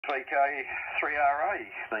VK3RA,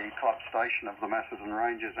 the club station of the Macedon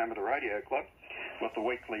Ranges Amateur Radio Club, with the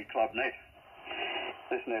weekly club net.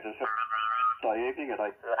 This net is Thursday evening at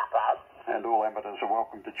 8, and all amateurs are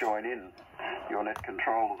welcome to join in. Your net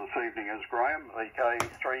controller this evening is Graham,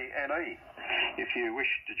 VK3NE. If you wish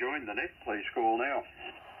to join the net, please call now.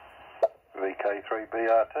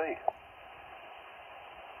 VK3BRT.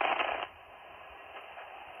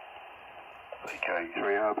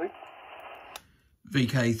 VK3RB.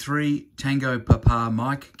 VK3 Tango Papa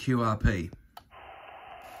Mike QRP.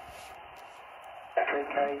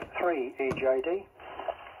 VK3 EJD.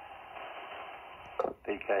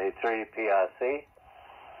 VK3 PRC.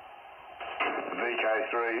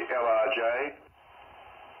 VK3 LRJ.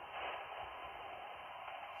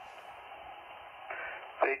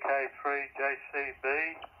 VK3 JCB.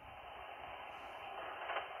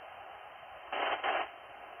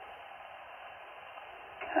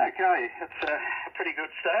 Okay, it's a pretty good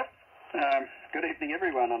start. Good evening,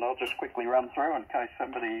 everyone, and I'll just quickly run through in case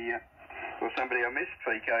somebody I missed.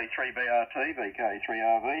 VK3BRT,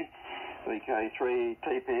 VK3RV, VK3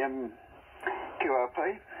 TPM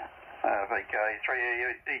QRP,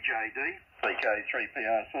 VK3EJD,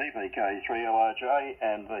 VK3PRC, VK3LRJ,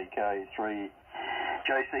 and VK3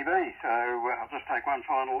 JCB. So I'll just take one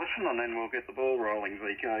final listen and then we'll get the ball rolling.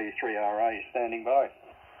 VK3RA standing by.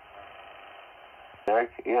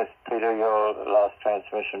 Eric, yes, Peter, your last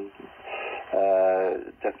transmission,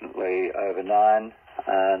 definitely over 9,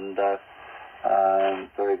 and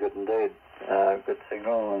very good indeed. Good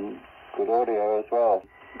signal and good audio as well.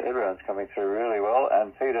 Everyone's coming through really well,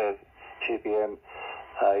 and Peter, TPM,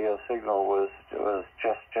 your signal was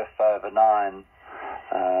just over 9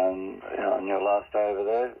 on your last over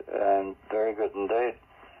there, and very good indeed.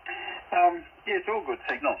 Yeah, it's all good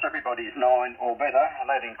signals. Everybody's 9 or better, and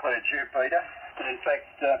that includes you, Peter. In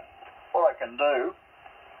fact, what I can do,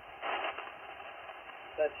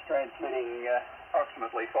 that's transmitting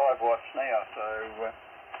approximately 5 watts now, so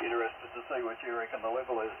interested to see what you reckon the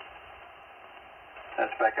level is.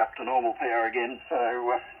 That's back up to normal power again,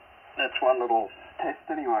 so that's one little test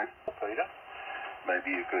anyway. Peter,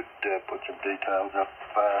 maybe you could put some details up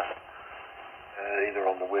either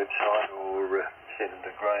on the website or send them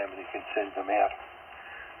to Graham and he can send them out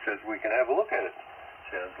so that we can have a look at it.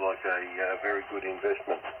 Sounds like a very good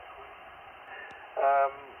investment.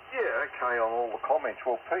 Yeah, okay, on all the comments.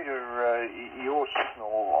 Well, Peter, your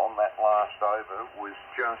signal on that last over was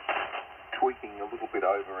just tweaking a little bit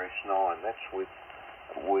over S9. That's without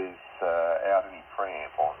any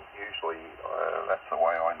preamp on. Usually, that's the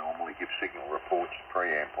way I normally give signal reports,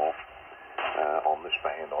 preamp off on this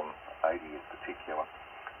band, on 80 in particular.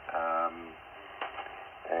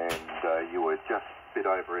 And you were just bit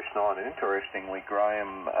over S9, and interestingly,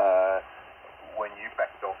 Graham, when you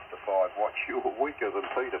backed off to 5 watts, you were weaker than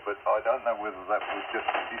Peter, but I don't know whether that was just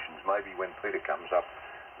conditions. Maybe when Peter comes up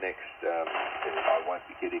next, I won't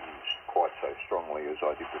be getting him quite so strongly as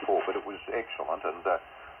I did before, but it was excellent, and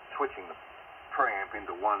switching the preamp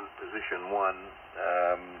into position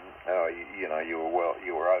 1, you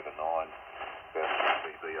were over 9. About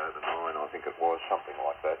 3 dB over 9, I think it was, something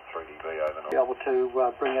like that, 3 dB over 9. Be able to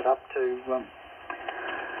bring it up to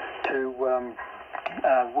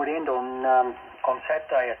Woodend on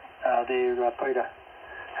Saturday there, Peter.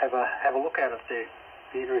 Have a look at it there.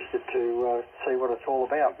 Be interested to see what it's all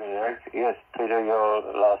about. Yes, Peter, your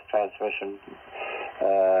last transmission,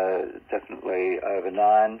 definitely over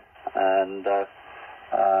 9, and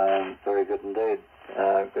very good indeed.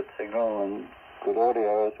 Good signal and good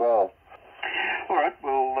audio as well. All right,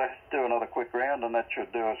 we'll do another quick round, and that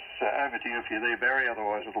should do us over to you if you're there, Barry.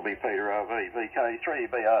 Otherwise, it'll be Peter RV,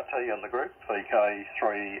 VK3BRT in the group,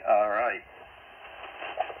 VK3RA.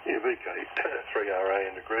 Yeah, VK3RA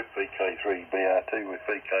in the group, VK3BRT with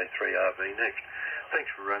VK3RV next.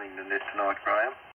 Thanks for running the net tonight, Graham.